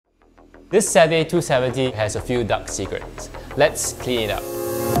This Savvy 270 has a few dark secrets. Let's clean it up.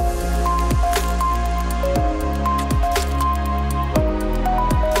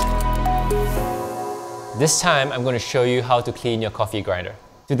 This time, I'm going to show you how to clean your coffee grinder.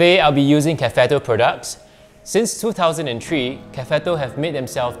 Today, I'll be using Cafetto Products. Since 2003, Cafetto have made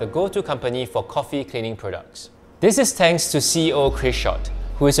themselves the go-to company for coffee cleaning products. This is thanks to CEO Chris Schott,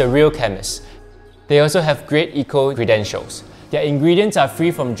 who is a real chemist. They also have great eco credentials. Their ingredients are free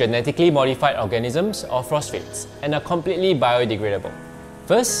from genetically modified organisms or phosphates and are completely biodegradable.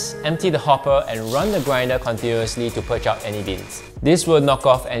 First, empty the hopper and run the grinder continuously to purge out any beans. This will knock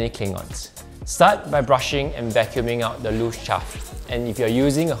off any Klingons. Start by brushing and vacuuming out the loose chaff. And if you're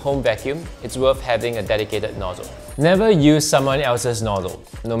using a home vacuum, it's worth having a dedicated nozzle. Never use someone else's nozzle,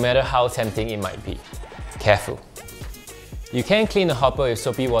 no matter how tempting it might be. Careful. You can clean the hopper with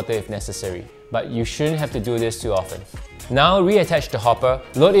soapy water if necessary, but you shouldn't have to do this too often. Now reattach the hopper,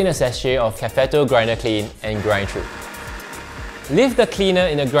 load in a sachet of Cafetto Grinder Clean and grind through. Leave the cleaner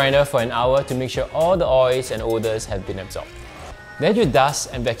in the grinder for an hour to make sure all the oils and odours have been absorbed. Then you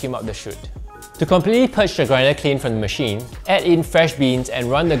dust and vacuum up the chute. To completely purge the grinder clean from the machine, add in fresh beans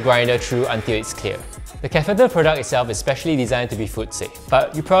and run the grinder through until it's clear. The Cafetto product itself is specially designed to be food safe,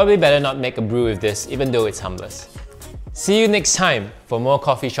 but you probably better not make a brew with this even though it's harmless. See you next time for more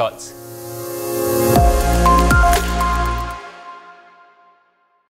coffee shots.